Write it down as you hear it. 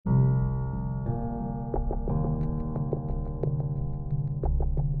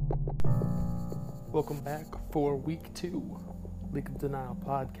Welcome back for week 2, League of Denial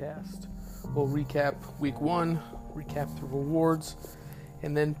podcast. We'll recap week 1, recap the rewards,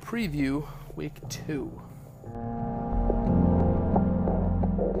 and then preview week 2.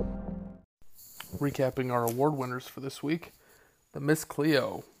 Recapping our award winners for this week. The Miss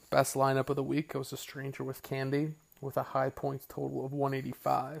Cleo, best lineup of the week, goes to Stranger with Candy with a high points total of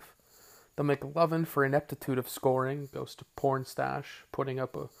 185. The McLovin for ineptitude of scoring goes to Porn Stash, putting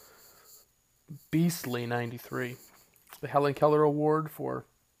up a beastly 93. The Helen Keller Award for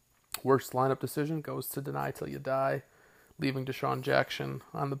worst lineup decision goes to Deny Till You Die, leaving Deshaun Jackson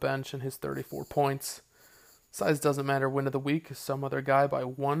on the bench and his 34 points. Size doesn't matter. Win of the week is Some Other Guy by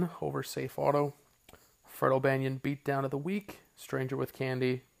 1 over Safe Auto. Fred O'Banion beatdown of the week, Stranger with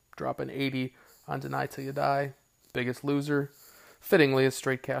Candy, dropping 80 on Deny Till You Die. Biggest loser, fittingly, is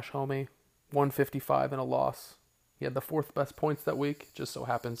Straight Cash Homie, 155 and a loss. He had the 4th best points that week. Just so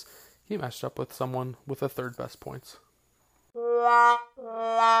happens he matched up with someone with the 3rd best points.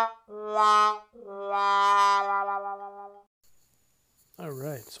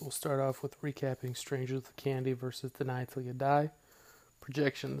 Alright, so we'll start off with recapping Stranger with Candy versus Deny Till You Die.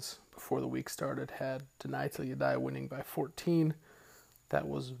 Projections before the week started had Deny Till You Die winning by 14. That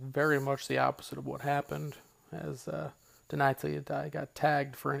was very much the opposite of what happened, as Deny Till You Die got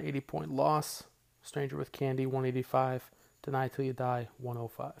tagged for an 80-point loss. Stranger with Candy, 185. Deny Till You Die,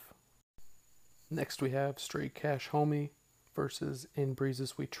 105. Next we have Straight Cash Homie versus In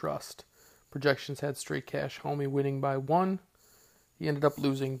Breezes We Trust. Projections had Straight Cash Homie winning by 1. He ended up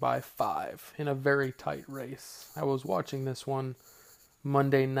losing by 5 in a very tight race. I was watching this one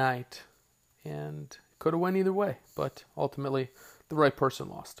Monday night, and could have went either way, but ultimately the right person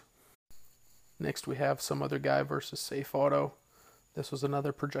lost. Next we have Some Other Guy versus Safe Auto. This was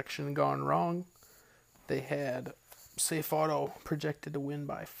another projection gone wrong. They had Safe Auto projected to win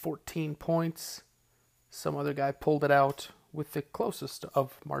by 14 points. Some Other Guy pulled it out with the closest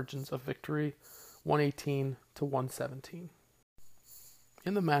of margins of victory, 118 to 117.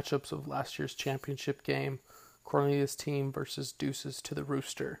 In the matchups of last year's championship game, Cornelia's team versus Deuces to the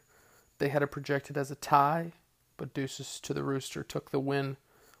Rooster. They had it projected as a tie, but Deuces to the Rooster took the win,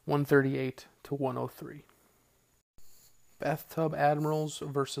 138 to 103. Bathtub Admirals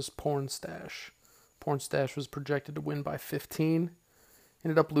versus Porn Stash. Porn Stash was projected to win by 15,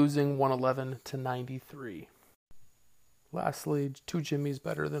 ended up losing 111 to 93. Lastly, 2 Jimmys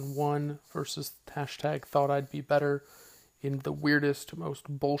Better Than 1 versus hashtag Thought I'd Be Better. In the weirdest, most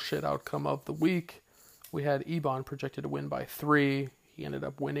bullshit outcome of the week, we had Ebon projected to win by 3. He ended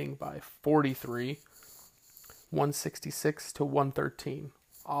up winning by 43, 166 to 113.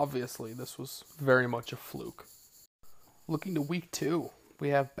 Obviously, this was very much a fluke. Looking to week 2, we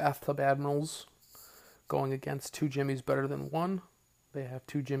have Bathtub Admirals going against 2 Jimmys Better Than 1. They have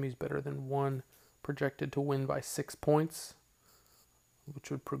 2 Jimmys Better Than 1 projected to win by 6 points, which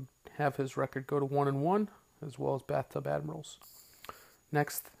would have his record go to 1-1, as well as Bathtub Admirals.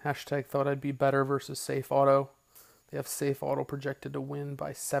 Next, hashtag Thought I'd Be Better versus Safe Auto. They have Safe Auto projected to win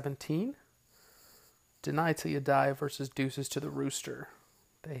by 17. Deny Till You Die versus Deuces to the Rooster.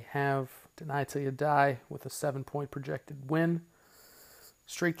 They have Deny Till You Die with a 7-point projected win.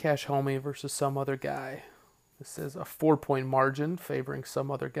 Straight Cash Homie versus Some Other Guy. This is a 4-point margin favoring Some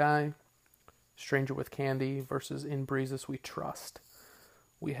Other Guy. Stranger with Candy versus In Breezes We Trust.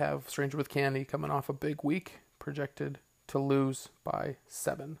 We have Stranger with Candy coming off a big week, projected to lose by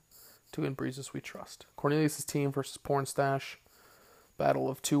 7 to In Breezes We Trust. Cornelius' team versus Porn Stash. Battle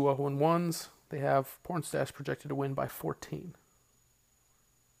of 2 0-1s. They have Porn Stash projected to win by 14.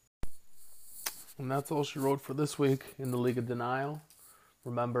 And that's all she wrote for this week in the League of Denial.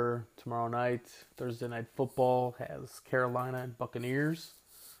 Remember, tomorrow night, Thursday Night Football has Carolina and Buccaneers.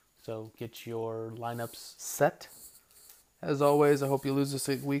 So get your lineups set. As always, I hope you lose this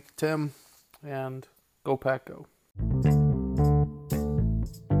week, Tim. And go Pack Go.